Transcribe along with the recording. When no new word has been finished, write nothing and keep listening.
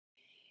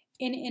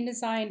In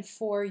InDesign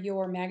for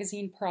your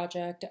magazine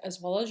project as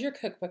well as your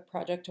cookbook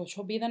project, which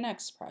will be the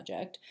next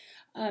project,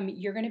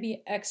 you're going to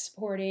be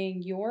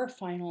exporting your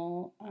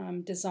final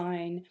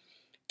design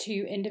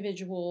to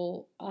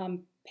individual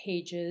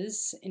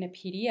pages in a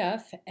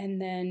PDF, and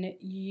then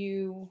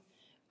you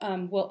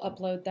will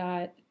upload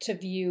that to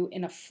view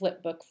in a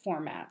flipbook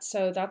format.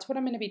 So that's what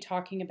I'm going to be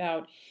talking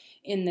about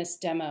in this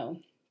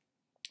demo.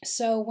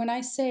 So when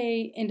I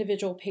say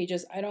individual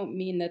pages, I don't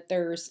mean that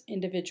there's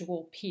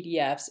individual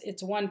PDFs.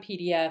 It's one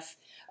PDF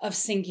of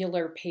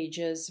singular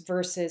pages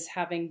versus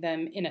having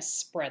them in a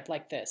spread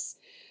like this.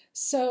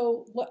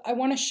 So I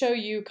want to show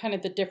you kind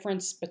of the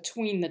difference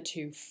between the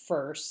two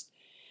first.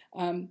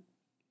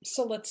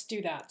 So let's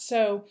do that.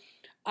 So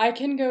I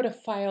can go to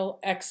File,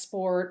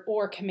 Export,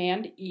 or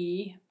Command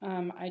E.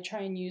 I try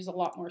and use a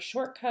lot more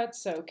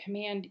shortcuts, so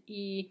Command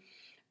E.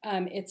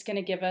 It's going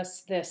to give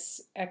us this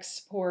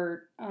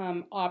export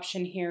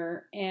option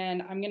here,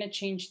 and I'm going to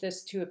change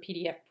this to a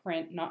PDF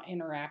print, not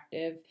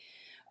interactive.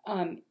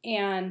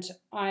 And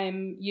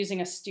I'm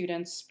using a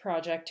student's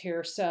project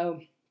here,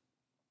 so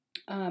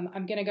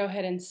I'm going to go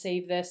ahead and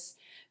save this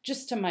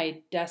just to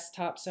my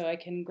desktop so I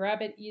can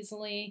grab it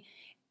easily.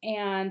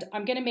 And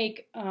I'm going to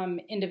make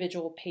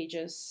individual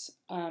pages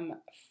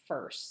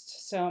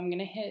first. So I'm going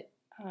to hit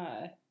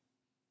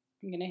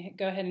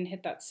go ahead and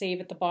hit that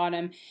save at the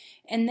bottom.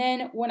 And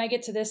then when I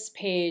get to this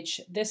page,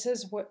 this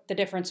is what the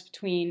difference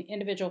between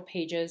individual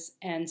pages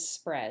and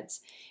spreads.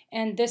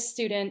 And this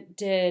student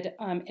did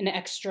an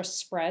extra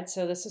spread.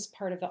 So this is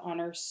part of the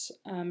honors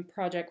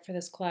project for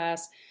this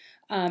class.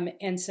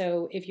 And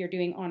so if you're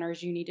doing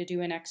honors, you need to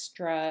do an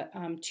extra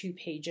 2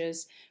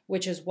 pages,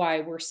 which is why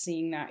we're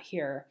seeing that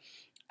here.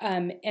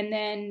 And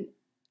then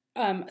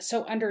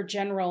so under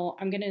general,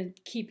 I'm going to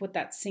keep with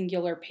that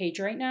singular page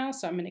right now.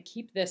 So I'm going to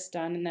keep this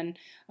done, and then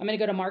I'm going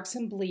to go to marks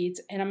and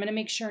bleeds, and I'm going to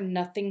make sure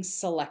nothing's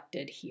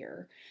selected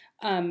here.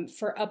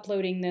 For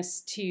uploading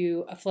this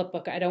to a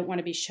flipbook, I don't want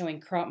to be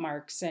showing crop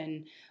marks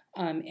and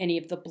any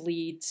of the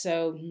bleed,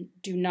 so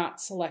do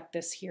not select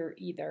this here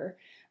either.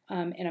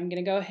 And I'm going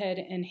to go ahead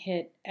and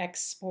hit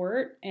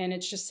export, and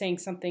it's just saying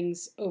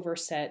something's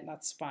overset, and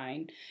that's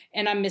fine.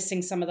 And I'm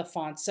missing some of the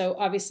fonts. So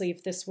obviously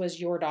if this was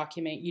your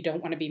document, you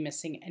don't want to be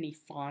missing any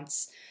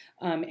fonts,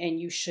 and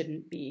you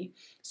shouldn't be.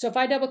 So if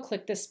I double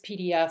click this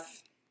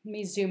PDF, let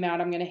me zoom out.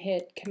 I'm going to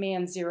hit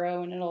Command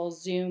 0 and it'll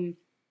zoom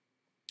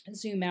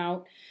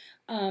out.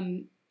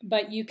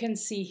 But you can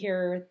see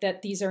here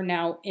that these are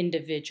now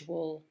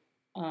individual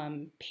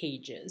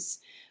pages.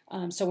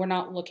 So we're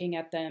not looking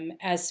at them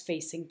as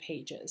facing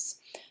pages.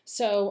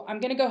 So I'm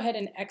going to go ahead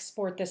and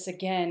export this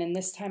again, and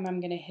this time I'm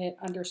going to hit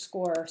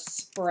underscore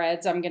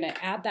spreads. I'm going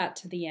to add that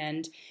to the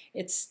end.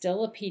 It's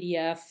still a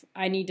PDF.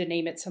 I need to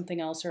name it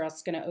something else or else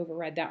it's going to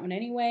override that one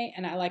anyway,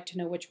 and I like to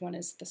know which one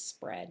is the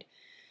spread.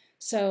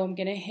 So I'm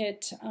going to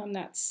hit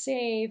that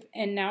save,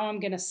 and now I'm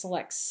going to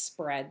select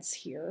spreads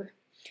here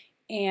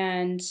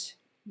and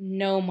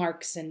no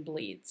marks and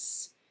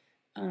bleeds.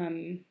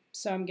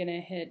 So I'm going to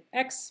hit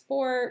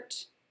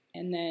export,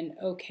 and then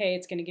OK.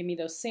 It's going to give me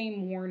those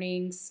same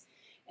warnings,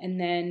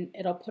 and then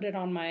it'll put it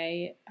on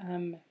my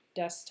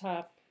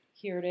desktop.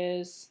 Here it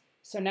is.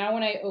 So now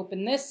when I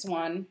open this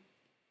one,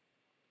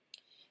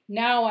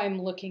 now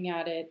I'm looking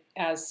at it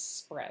as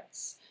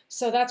spreads.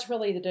 So that's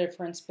really the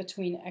difference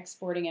between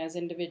exporting as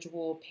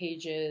individual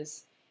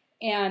pages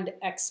and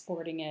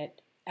exporting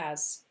it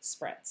as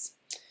spreads.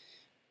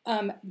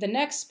 The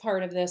next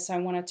part of this I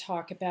want to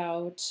talk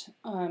about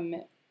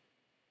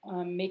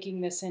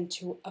making this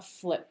into a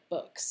flip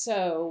book.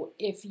 So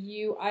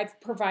I've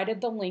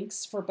provided the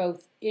links for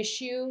both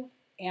Issue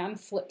and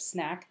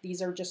Flipsnack. These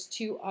are just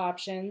 2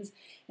 options,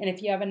 and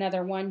if you have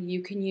another one,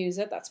 you can use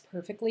it. That's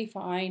perfectly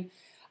fine.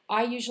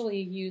 I usually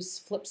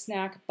use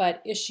Flipsnack,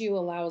 but Issue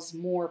allows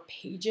more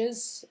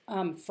pages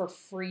for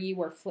free,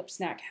 where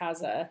Flipsnack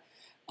has a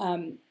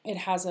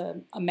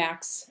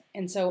max,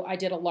 and so I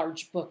did a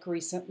large book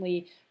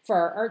recently for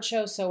our art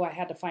show, so I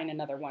had to find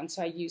another one,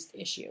 so I used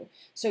Issue.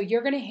 So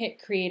you're going to hit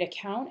create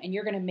account, and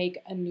you're going to make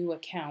a new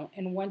account,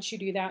 and once you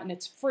do that, and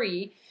it's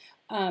free,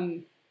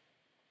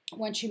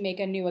 once you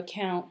make a new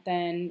account,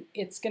 then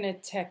it's going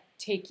to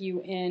take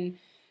you in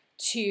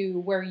to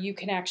where you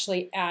can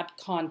actually add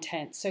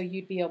content, so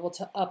you'd be able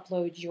to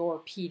upload your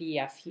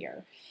PDF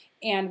here.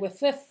 And with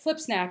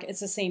Flipsnack,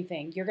 it's the same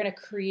thing. You're going to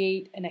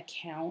create an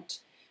account.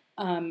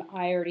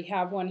 I already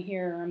have one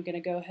here. I'm going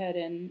to go ahead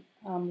and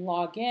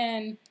log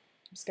in.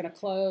 I'm just going to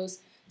close.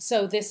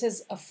 So this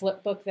is a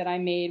flip book that I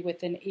made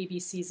with an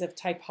ABCs of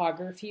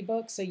Typography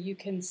book. So you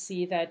can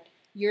see that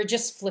you're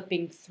just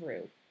flipping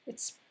through.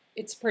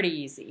 It's pretty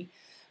easy.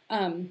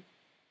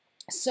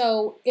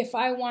 So if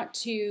I want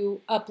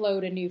to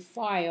upload a new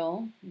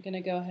file, I'm going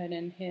to go ahead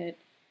and hit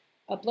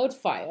upload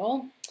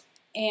file.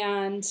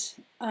 And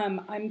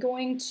I'm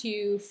going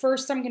to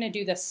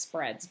do the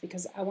spreads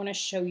because I want to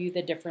show you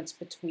the difference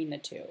between the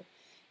two.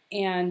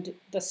 And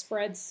the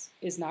spreads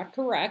is not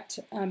correct.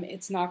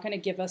 It's not going to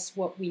give us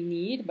what we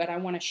need, but I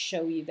want to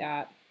show you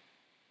that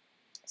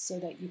so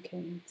that you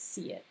can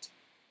see it.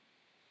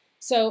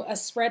 So a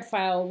spread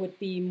file would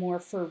be more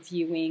for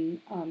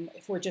viewing,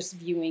 if we're just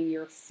viewing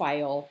your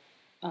file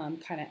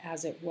kind of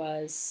as it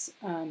was,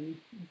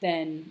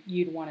 then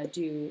you'd want to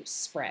do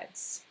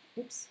spreads.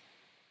 Oops.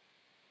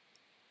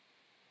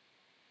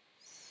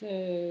 So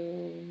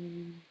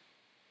I'm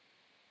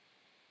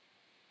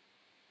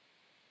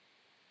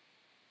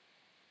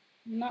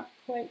not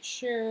quite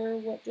sure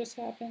what just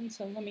happened,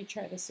 so let me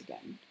try this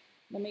again.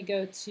 Let me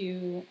go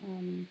to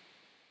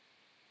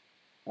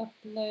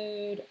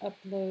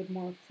upload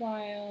more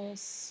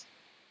files.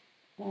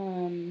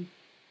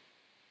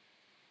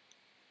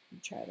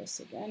 Try this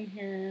again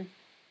here.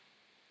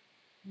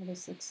 Well,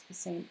 this looks the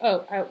same.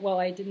 Oh, well,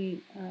 I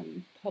didn't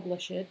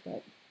publish it,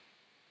 but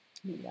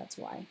maybe that's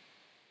why.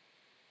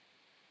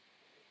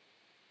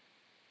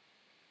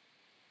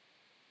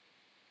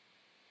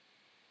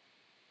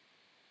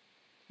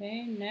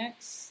 Okay,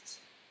 next.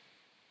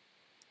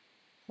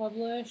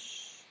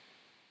 Publish.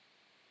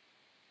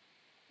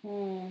 Let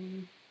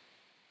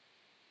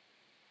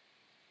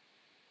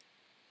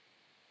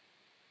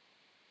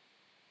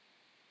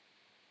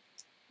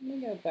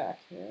me go back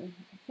here.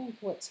 I think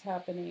what's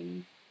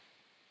happening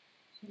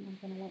is not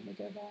going to let me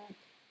go back.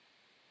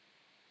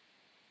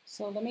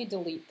 So let me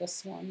delete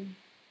this one.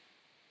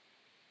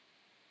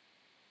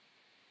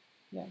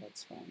 Yeah,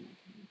 that's fine.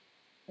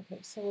 Okay,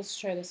 so let's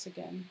try this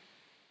again.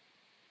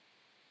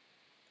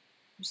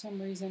 For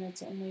some reason,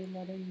 it's only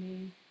letting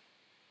me.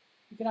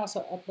 You can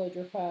also upload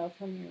your file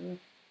from your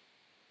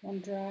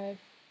OneDrive.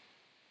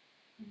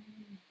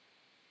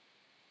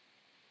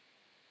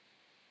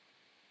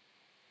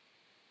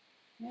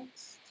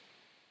 Next.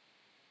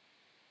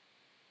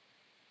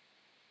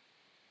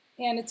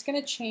 And it's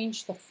going to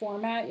change the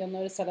format. You'll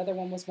notice that other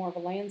one was more of a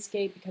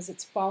landscape because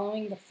it's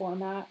following the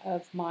format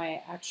of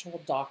my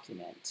actual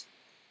document.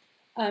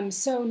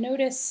 So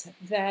notice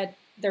that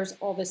there's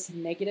all this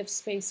negative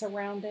space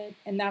around it,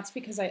 and that's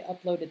because I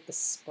uploaded the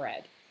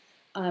spread.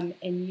 And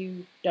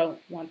you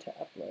don't want to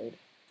upload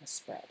the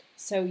spread.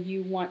 So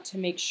you want to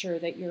make sure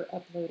that you're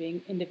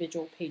uploading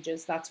individual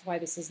pages. That's why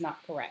this is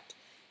not correct.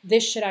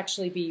 This should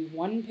actually be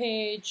 1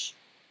 page,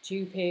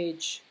 2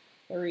 page,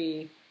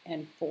 3,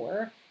 and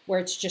 4, where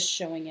it's just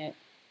showing it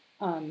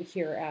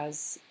here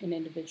as an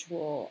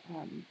individual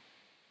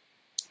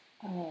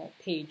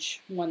page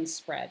 1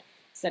 spread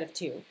instead of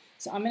 2.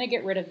 So I'm going to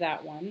get rid of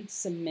that one,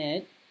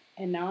 submit,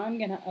 and now I'm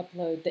going to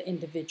upload the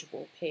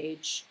individual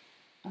page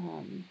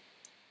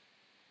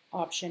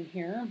option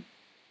here.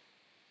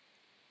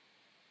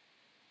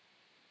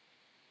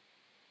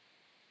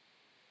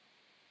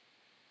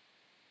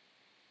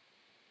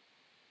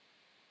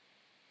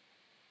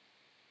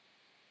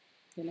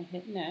 I'm going to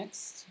hit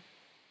next.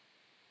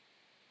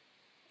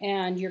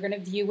 And you're going to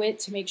view it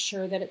to make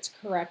sure that it's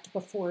correct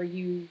before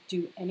you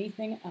do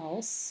anything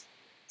else.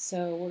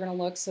 So we're going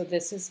to look, so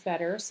this is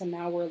better. So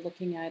now we're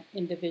looking at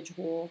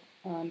individual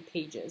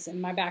pages.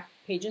 And my back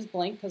page is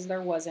blank because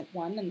there wasn't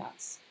one, and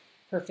that's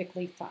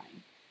perfectly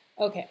fine.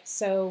 Okay,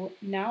 so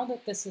now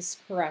that this is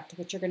correct,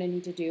 what you're going to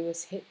need to do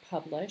is hit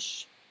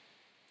publish.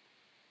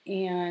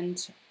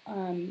 And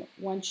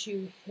once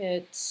you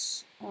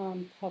hit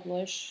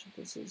publish,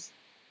 this is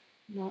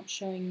not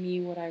showing me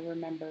what I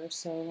remember,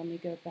 so let me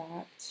go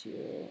back to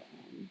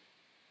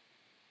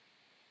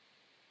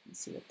let's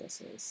see what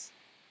this is.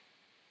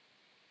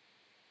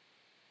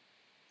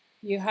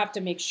 You have to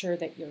make sure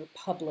that you're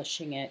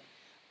publishing it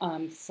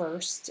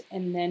first,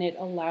 and then it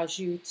allows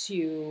you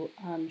to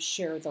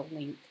share the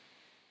link.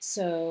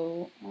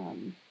 So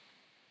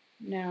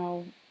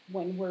now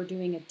when we're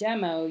doing a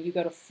demo, you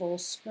go to full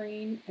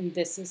screen, and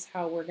this is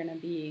how we're going to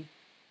be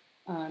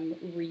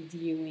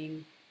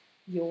reviewing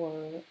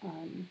your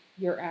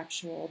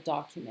actual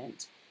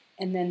document.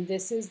 And then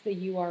this is the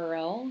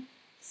URL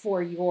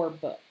for your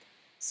book.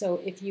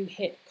 So if you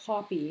hit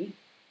copy,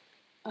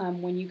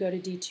 when you go to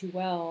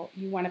D2L,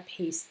 you want to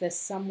paste this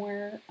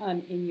somewhere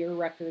in your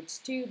records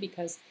too,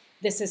 because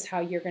this is how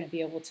you're going to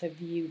be able to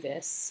view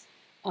this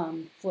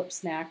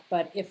FlipSnack.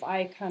 But if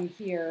I come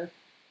here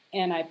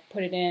and I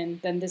put it in,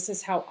 then this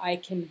is how I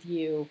can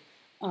view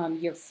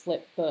your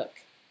Flipbook.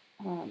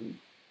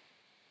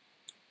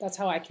 That's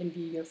how I can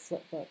view your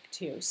Flipbook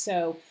too.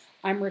 So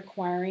I'm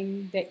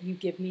requiring that you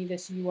give me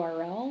this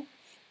URL.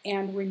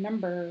 And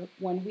remember,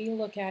 when we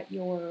look at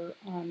your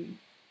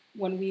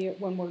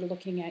when we're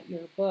looking at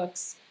your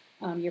books,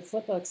 your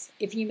Flipbooks,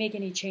 if you make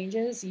any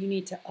changes, you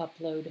need to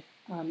upload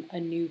a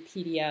new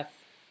PDF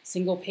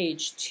single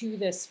page to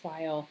this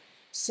file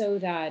so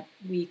that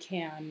we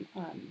can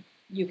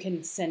you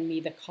can send me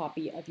the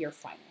copy of your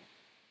final.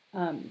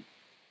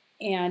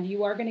 And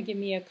you are going to give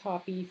me a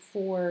copy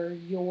for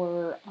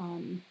your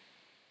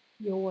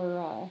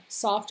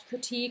soft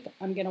critique.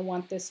 I'm going to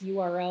want this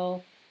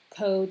URL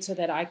code so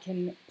that I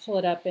can pull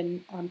it up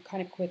and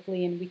kind of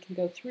quickly, and we can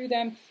go through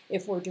them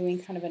if we're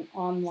doing kind of an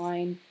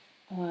online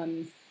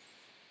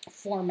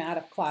format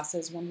of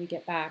classes when we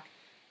get back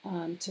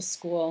to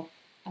school.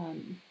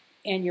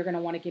 And you're going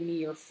to want to give me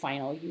your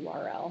final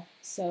URL.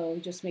 So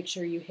just make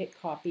sure you hit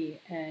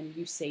copy and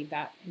you save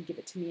that and give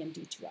it to me in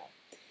D2L.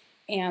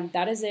 And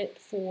that is it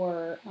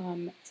for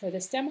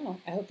this demo.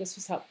 I hope this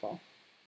was helpful.